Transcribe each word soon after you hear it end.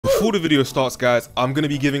Before the video starts, guys, I'm going to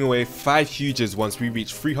be giving away 5 huges once we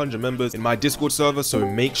reach 300 members in my Discord server, so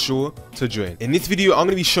make sure to join. In this video, I'm going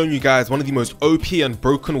to be showing you guys one of the most OP and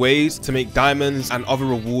broken ways to make diamonds and other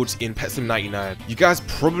rewards in Pet Sim 99. You guys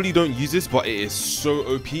probably don't use this, but it is so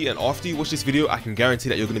OP, and after you watch this video, I can guarantee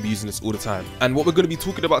that you're going to be using this all the time. And what we're going to be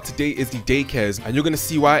talking about today is the daycares, and you're going to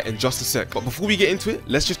see why in just a sec. But before we get into it,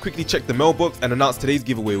 let's just quickly check the mailbox and announce today's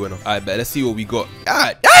giveaway winner. Alright, bet, let's see what we got.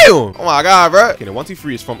 God damn! Oh my god, bro. Okay, the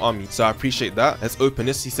 123 is from Army, so I appreciate that. Let's open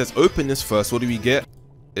this. He says open this first. What do we get?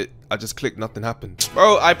 I just clicked, nothing happened.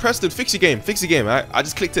 Bro, I pressed it. Fix your game. Fix your game. I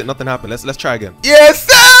just clicked it, nothing happened. Let's try again. Yes,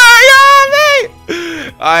 sir!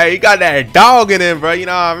 Alright, he got that dog in him, bro. You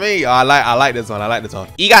know what I mean? I like this one. I like this one.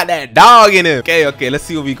 He got that dog in him. Okay, let's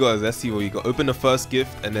see what we got. Let's see what we got. Open the first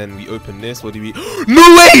gift, and then we open this. What do we?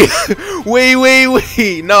 No way!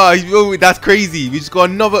 wait. No, that's crazy. We just got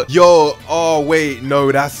another. Yo, oh wait,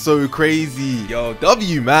 no, that's so crazy. Yo,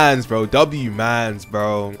 W mans, bro. W mans,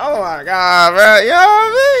 bro. Oh my god, bro. You know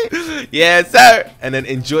what I mean? Yes, sir. And then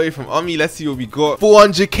enjoy from Ami. Let's see what we got.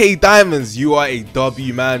 400k diamonds. You are a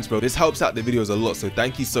W mans, bro. This helps out the videos a lot, so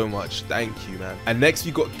thank you so much. Thank you, man. And next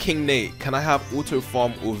we got King Nate. Can I have auto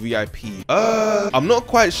farm or VIP? I'm not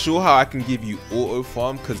quite sure how I can give you auto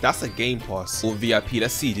farm because that's a game pass or VIP.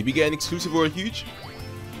 Let's see. Did we get an exclusive or a huge?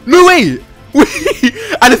 No way. Wait,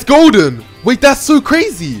 and it's golden. Wait, that's so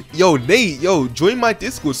crazy. Yo, Nate, yo, join my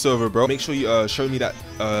Discord server, bro. Make sure you show me that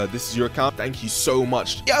this is your account. Thank you so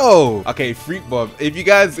much. Yo, okay, freeakbob. If you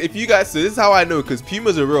guys, so this is how I know, because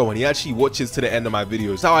Puma's a real one. He actually watches to the end of my videos.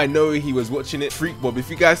 That's how I know he was watching it. Freeakbob. If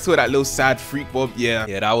you guys saw that little sad freeakbob, yeah,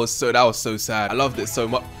 that was so sad. I loved it so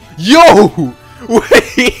much. Yo.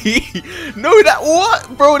 Wait, no,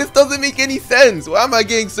 what, bro? This doesn't make any sense. Why am I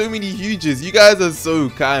getting so many huges? You guys are so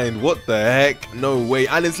kind. What the heck? No way.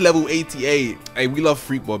 And it's level 88. Hey, we love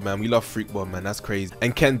freeakbob, man. We love freeakbob, man. That's crazy.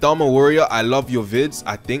 And Kendama Warrior, I love your vids.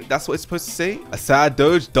 I think that's what it's supposed to say. A sad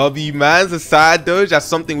doge. W man's a sad doge. That's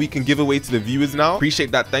something we can give away to the viewers now.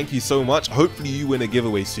 Appreciate that. Thank you so much. Hopefully you win a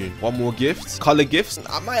giveaway soon. One more gift. Color gifts.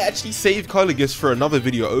 I might actually save color gifts for another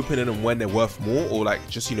video, opening them when they're worth more, or like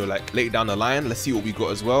just, you know, like later down the line. Let's see what we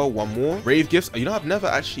got as well. One more. Rave gifts. You know, I've never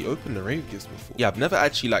actually opened the rave gifts before. Yeah, I've never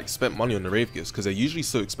actually like spent money on the rave gifts because they're usually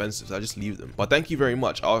so expensive, so I just leave them. But thank you very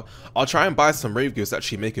much. I'll try and buy some rave gifts,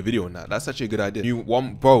 actually make a video on that. That's actually a good idea. You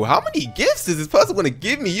want, bro, how many gifts is this person gonna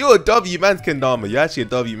give me? You're a W man, Kendama. You're actually a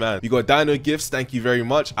W man. You got dino gifts. Thank you very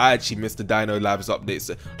much. I actually missed the Dino Labs update,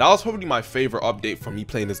 so that was probably my favorite update from me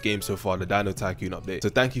playing this game so far, the Dino Tycoon update. So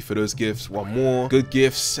thank you for those gifts. One more. Good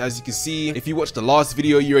gifts. As you can see, if you watched the last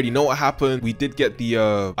video, you already know what happened. We did get the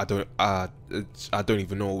I don't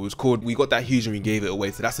even know what it was called. We got that huge and we gave it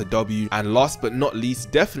away, so that's a W. And last but not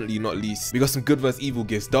least, definitely not least, we got some good vs evil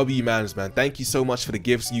gifts. W mans, man. Thank you so much for the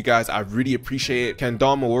gifts, you guys. I really appreciate it.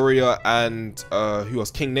 Kendama Warrior and who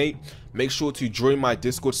else? King Nate. Make sure to join my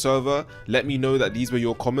Discord server. Let me know that these were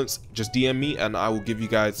your comments. Just DM me and I will give you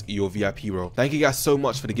guys your VIP role. Thank you guys so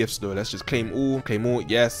much for the gifts though. Let's just claim all. Claim all.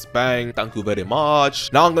 Yes, bang. Thank you very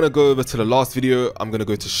much. Now I'm gonna go over to the last video. I'm gonna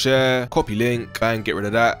go to share, copy link, bang, get rid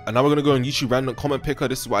of that. And now we're gonna go on YouTube random comment picker.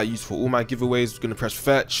 This is what I use for all my giveaways. We're gonna press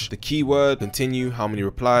fetch, the keyword, continue, how many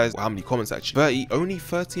replies, or how many comments actually. Only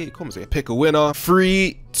 38 comments. Okay, pick a winner.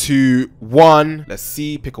 3, 2, 1. Let's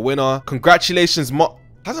see. Pick a winner. Congratulations,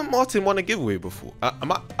 Hasn't Martin won a giveaway before?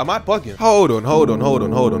 Am I bugging? Hold on.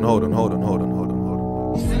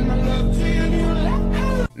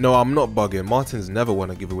 No, I'm not bugging. Martin's never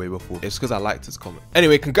won a giveaway before. It's because I liked his comment.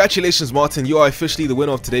 Anyway, congratulations, Martin. You are officially the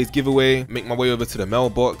winner of today's giveaway. Make my way over to the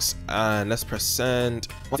mailbox and let's press send.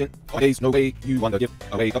 Martin, there's no way you won the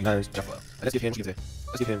giveaway. Jaffa. Let's give him.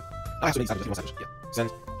 Let's give him. Yeah.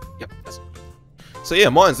 Send. Yep. So yeah,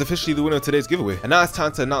 Martin's officially the winner of today's giveaway. And now it's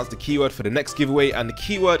time to announce the keyword for the next giveaway. And the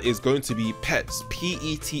keyword is going to be pets.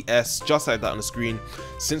 P-E-T-S, just like that on the screen,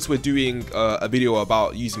 since we're doing a video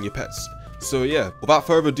about using your pets. So yeah, without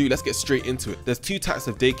further ado, let's get straight into it. There's 2 types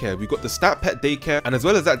of daycare. We've got the stat pet daycare, and as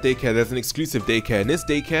well as that daycare, there's an exclusive daycare. And this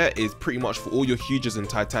daycare is pretty much for all your huges and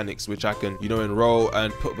titanics, which I can, you know, enroll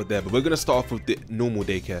and put over there. But we're gonna start off with the normal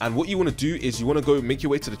daycare. And what you want to do is you want to go make your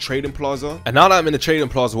way to the trading plaza. And now that I'm in the trading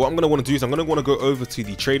plaza, what I'm gonna want to do is I'm gonna want to go over to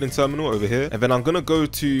the trading terminal over here, and then I'm gonna go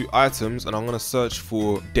to items and I'm gonna search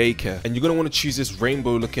for daycare. And you're gonna want to choose this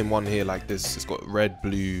rainbow looking one here like this. It's got red,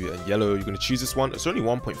 blue, and yellow. You're gonna choose this one. It's only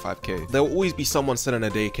 1.5k. They'll will always be someone selling a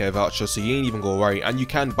daycare voucher, so you ain't even gonna worry. And you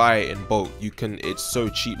can buy it in bulk. You can, it's so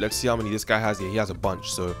cheap. Let's see how many this guy has here. He has a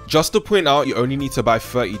bunch. So just to point out, you only need to buy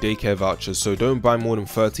 30 daycare vouchers, so don't buy more than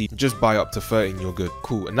 30, just buy up to 30 and you're good.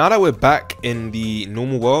 Cool. And now that we're back in the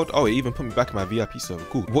normal world, oh, it even put me back in my VIP server.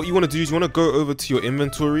 Cool. What you want to do is you want to go over to your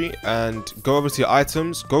inventory and go over to your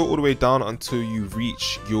items, go all the way down until you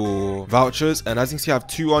reach your vouchers. And as you can see, I have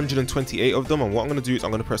 228 of them, and what I'm going to do is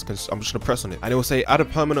I'm just going to press on it, and it will say add a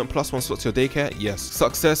permanent +1 slot to your daycare. Yes.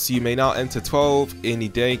 Success. You may now enter 12 in the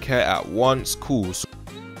daycare at once. Cool. So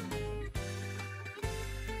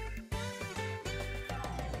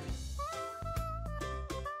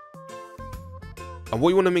and what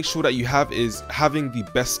you want to make sure that you have is having the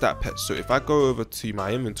best stat pets. So if I go over to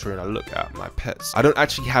my inventory and I look at my pets, I don't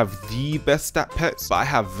actually have the best stat pets, but I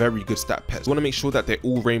have very good stat pets. You want to make sure that they're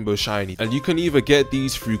all rainbow shiny, and you can either get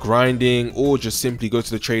these through grinding or just simply go to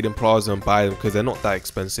the trading plaza and buy them because they're not that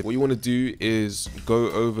expensive. What you want to do is go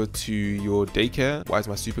over to your daycare. Why is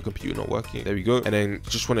my supercomputer not working? There we go. And then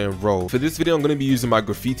just want to enroll. For this video, I'm going to be using my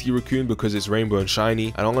graffiti raccoon because it's rainbow and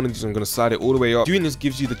shiny, and I'm going to slide it all the way up. Doing this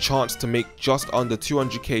gives you the chance to make just under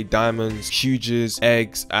 200k diamonds, huges,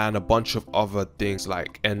 eggs, and a bunch of other things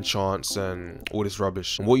like enchants and all this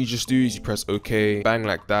rubbish. And what you just do is you press OK, bang,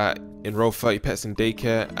 like that, enroll 30 pets in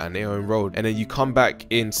daycare, and they are enrolled. And then you come back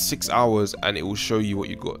in 6 hours and it will show you what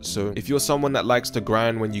you got. So if you're someone that likes to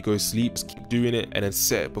grind when you go sleep, just keep doing it and then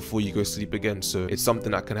set it before you go sleep again. So it's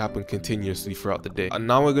something that can happen continuously throughout the day. And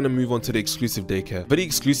now we're going to move on to the exclusive daycare. For the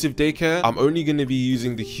exclusive daycare, I'm only going to be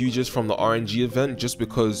using the huges from the RNG event just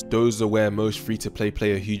because those are where most free-to-play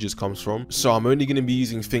player huges comes from. So I'm only going to be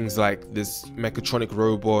using things like this mechatronic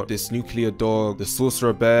robot, this nuclear dog, the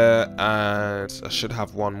sorcerer bear, and I should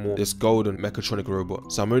have one more, this golden mechatronic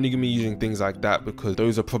robot. So I'm only going to be using things like that because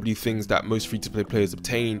those are probably things that most free-to-play players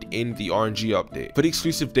obtained in the RNG update. For the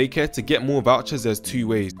exclusive daycare, to get more vouchers, there's two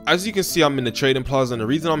ways. As you can see, I'm in the trading plaza, and the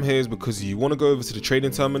reason I'm here is because you want to go over to the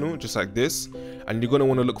trading terminal just like this, and you're going to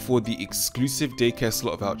want to look for the exclusive daycare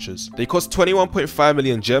slot vouchers. They cost 21.5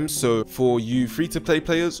 million gems. So for you free-to-play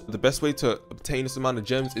players, the best way to obtain this amount of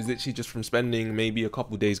gems is literally just from spending maybe a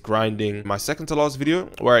couple days grinding my second to last video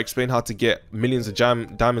where I explained how to get millions of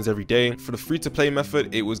diamonds every day. For the free-to-play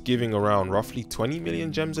method, it was giving around roughly 20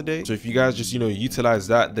 million gems a day. So if you guys just, you know, utilize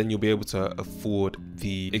that, then you'll be able to afford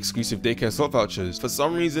the exclusive daycare slot vouchers. For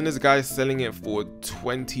some reason, this guy's selling it for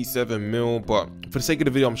 27 mil, but for the sake of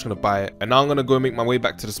the video, I'm just going to buy it. And now I'm going to go make my way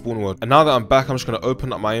back to the spawn world. And now that I'm back, I'm just going to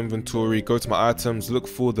open up my inventory, go to my items, look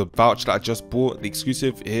for the voucher that I just bought, the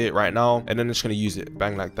exclusive, here right now, and then I'm just going to use it,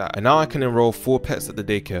 bang, like that. And now I can enroll 4 pets at the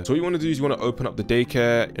daycare. So what you want to do is you want to open up the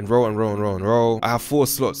daycare, enroll. I have 4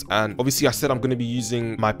 slots, and obviously I said I'm going to be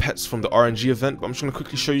using my pets from the RNG event, but I'm just going to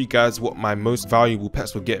quickly show you guys what my most valuable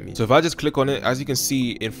pets will get me. So if I just click on it, as you can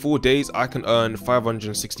see, in 4 days I can earn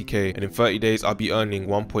 560k, and in 30 days I'll be earning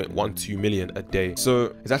 1.12 million a day. So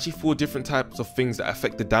there's actually 4 different types of things that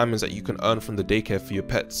affect the diamonds that you can earn from the daycare for your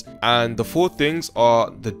pets, and the 4 things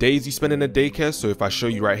are the days you spend in a daycare. So if I show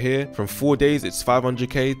you right here, from 4 days it's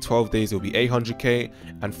 500k, 12 days it'll be 800k,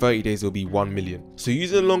 and 30 days it'll be 1 million. So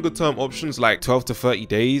using longer term options like 12 to 30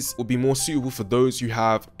 days will be more suitable for those who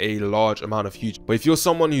have a large amount of huge. But if you're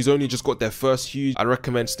someone who's only just got their first huge, I'd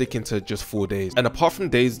recommend sticking to just 4 days. And apart from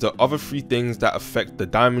days, the other 3 things that affect the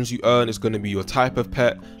diamonds you earn is going to be your type of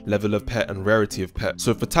pet, level of pet, and rarity of pet.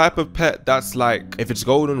 So for type of pet, that's like if it's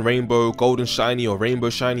golden rainbow, golden shiny, or rainbow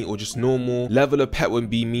shiny, or just normal. Level of pet would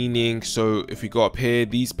be meaning, so if we go up here,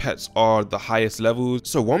 these pets are the highest levels.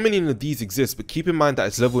 So 1 million of these exist, but keep in mind that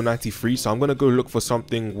it's level 93. So I'm going to go look for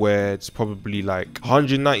something where it's probably like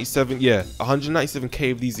 197, yeah,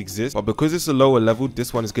 197k of these exist, but because it's a lower level,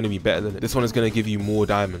 this one is going to be better than it. This one is going to give you more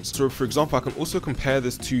diamonds. So for example, I can also compare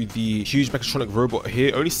this to the huge mechatronic robot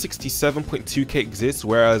here. Only 67.2k exists,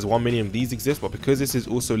 whereas 1 million of these exist, but because this is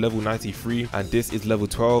also level 93 and this is level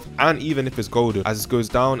 12, and even if it's golden, as it goes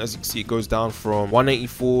down, as you can see, it goes down from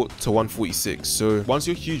 184 to 146. So once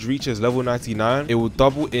your huge reaches level 99, it will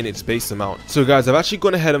double in its base amount. So guys, I've actually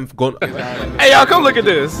gone ahead and gone hey y'all, come look at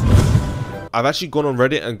this. I've actually gone on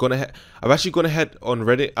Reddit and gone ahead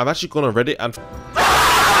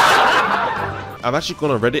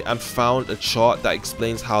and found a chart that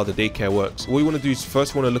explains how the daycare works. All you want to do is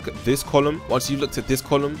first you want to look at this column. Once you've looked at this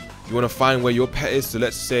column, you want to find where your pet is. So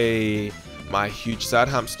let's say my huge sad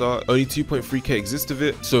hamster. Only 2.3k exists of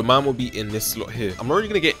it, so mine will be in this slot here. I'm not really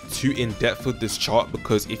gonna get too in depth with this chart,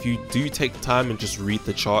 because if you do take time and just read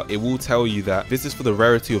the chart, it will tell you that this is for the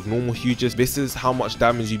rarity of normal huges. This is how much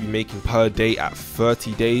damage you'll be making per day at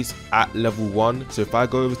 30 days at level 1. So if I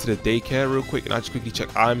go over to the DAYCARE real quick and I just quickly check,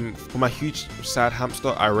 for my huge sad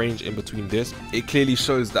hamster, I range in between this. It clearly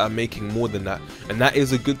shows that I'm making more than that, and that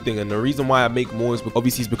is a good thing. And the reason why I make more is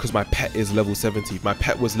obviously because my pet is level 70. If my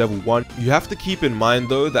pet was level 1, you have to keep in mind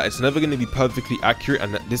though that it's never going to be perfectly accurate,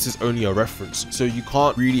 and that this is only a reference. So you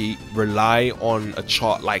can't really rely on a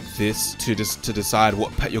chart like this to decide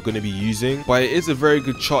what pet you're going to be using, but it is a very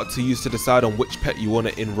good chart to use to decide on which pet you want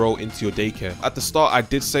to enroll into your DAYCARE. At the start I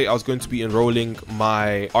did say I was going to be enrolling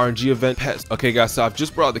my RNG event pets. Okay guys, so I've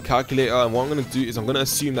just brought out the calculator, and what I'm going to do is I'm going to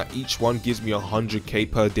assume that each one gives me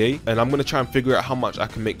 100k per day, and I'm going to try and figure out how much I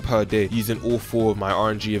can make per day using all 4 of my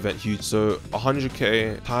RNG event huge. So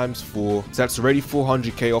 100k times 4, so that's already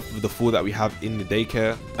 400k off of the 4 that we have in the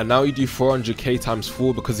DAYCARE. And now you do 400k times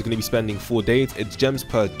 4 because you're going to be spending 4 days. It's gems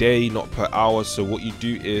per day, not per hour. So what you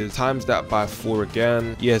do is times that by 4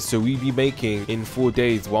 again. Yeah, so we be making in 4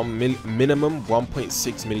 days minimum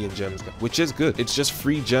 1.6 million gems, which is good. It's just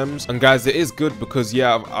free gems. And guys, it is good because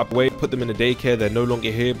yeah, I've put them in the DAYCARE. They're no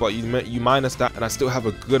longer here, but you minus that and I still have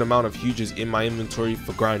a good amount of huges in my inventory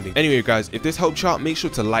for grinding. Anyway guys, if this helped you out, make sure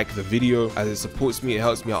to like the video as it supports me. It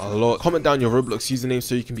helps me out a lot. Comment down your Roblox username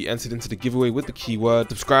so you can be entered into the giveaway with the keyword.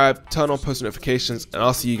 Subscribe, turn on post notifications, and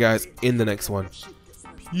I'll see you guys in the next one.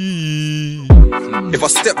 If I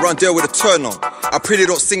step round there with a turn on, I pray they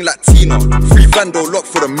don't sing like Tina. Free Vando lock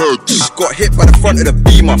for the merge. Got hit by the front of the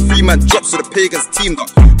beamer. 3 man drops so the pagans teamed up.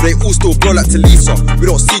 They all still blow like Talisa. We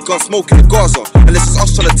don't see gun smoke in the Gaza, unless it's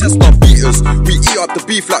us trying to test our beaters. We eat up the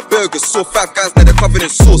beef like burgers. Saw 5 guys that are covered in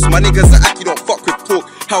sauce. My niggas are act, you don't fuck with talk.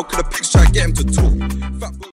 How could a pigs try to get him to talk?